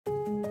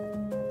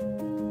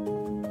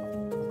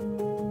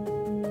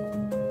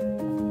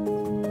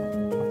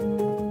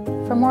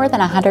For more than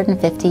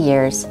 150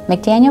 years,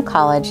 McDaniel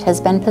College has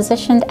been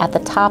positioned at the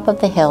top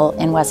of the hill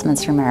in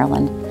Westminster,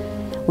 Maryland.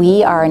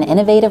 We are an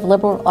innovative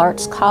liberal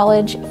arts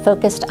college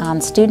focused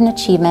on student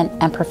achievement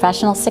and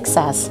professional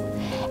success.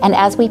 And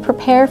as we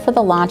prepare for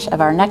the launch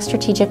of our next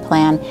strategic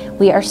plan,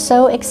 we are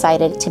so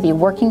excited to be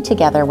working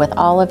together with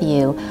all of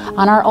you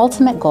on our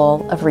ultimate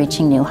goal of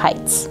reaching new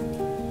heights.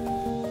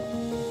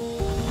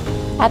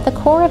 At the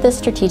core of this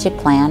strategic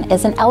plan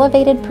is an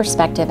elevated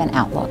perspective and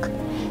outlook.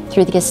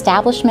 Through the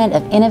establishment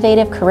of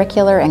innovative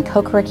curricular and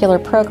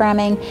co-curricular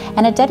programming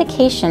and a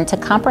dedication to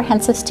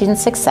comprehensive student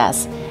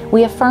success,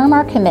 we affirm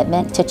our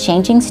commitment to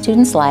changing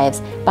students'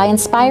 lives by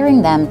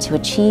inspiring them to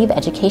achieve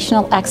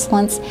educational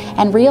excellence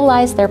and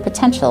realize their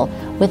potential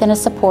within a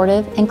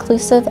supportive,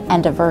 inclusive,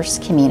 and diverse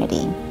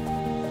community.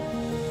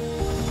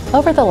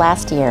 Over the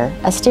last year,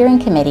 a steering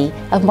committee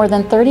of more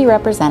than 30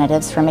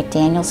 representatives from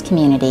McDaniel's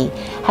community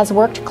has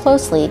worked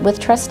closely with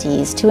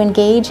trustees to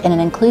engage in an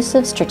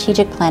inclusive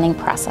strategic planning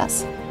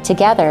process.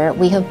 Together,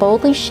 we have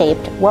boldly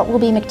shaped what will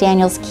be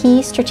McDaniel's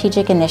key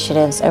strategic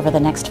initiatives over the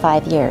next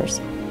 5 years.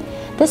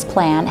 This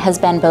plan has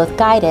been both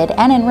guided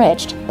and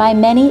enriched by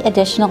many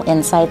additional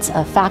insights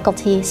of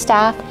faculty,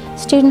 staff,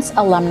 students,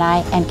 alumni,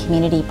 and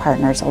community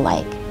partners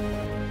alike.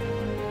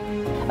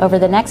 Over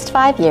the next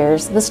 5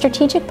 years, the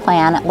strategic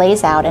plan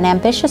lays out an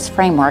ambitious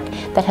framework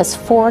that has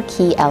 4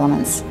 key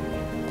elements.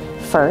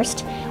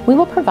 First, we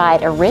will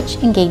provide a rich,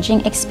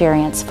 engaging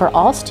experience for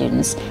all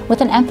students with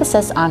an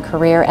emphasis on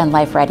career and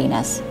life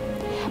readiness.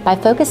 By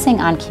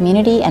focusing on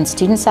community and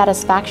student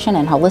satisfaction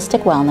and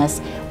holistic wellness,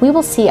 we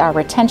will see our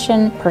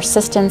retention,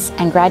 persistence,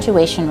 and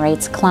graduation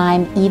rates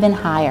climb even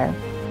higher.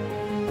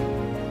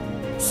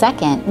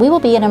 Second, we will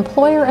be an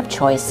employer of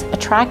choice,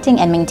 attracting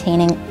and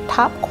maintaining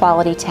top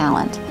quality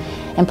talent.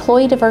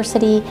 Employee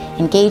diversity,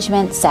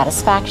 engagement,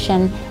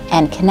 satisfaction,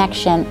 and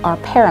connection are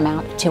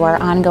paramount to our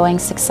ongoing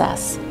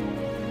success.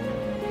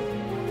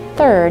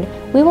 Third,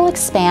 we will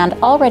expand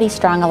already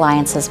strong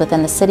alliances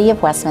within the City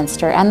of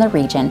Westminster and the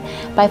region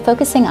by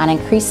focusing on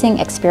increasing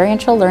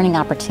experiential learning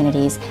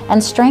opportunities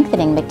and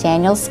strengthening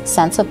McDaniel's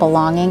sense of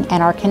belonging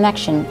and our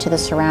connection to the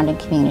surrounding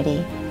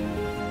community.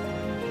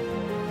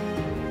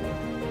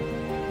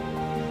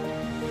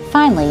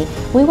 Finally,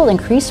 we will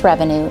increase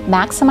revenue,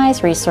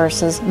 maximize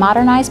resources,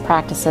 modernize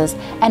practices,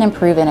 and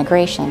improve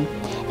integration.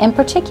 In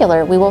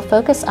particular, we will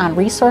focus on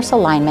resource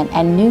alignment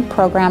and new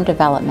program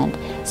development,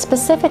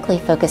 specifically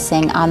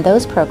focusing on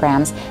those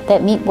programs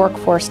that meet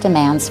workforce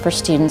demands for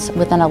students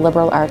within a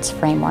liberal arts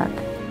framework.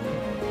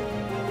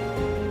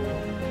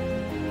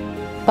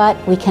 But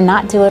we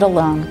cannot do it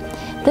alone.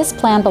 This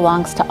plan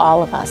belongs to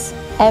all of us,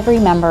 every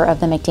member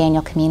of the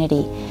McDaniel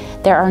community.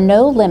 There are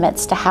no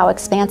limits to how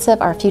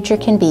expansive our future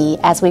can be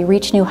as we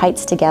reach new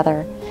heights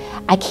together.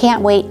 I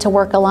can't wait to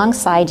work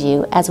alongside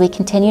you as we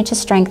continue to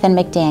strengthen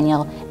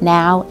McDaniel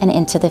now and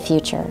into the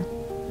future.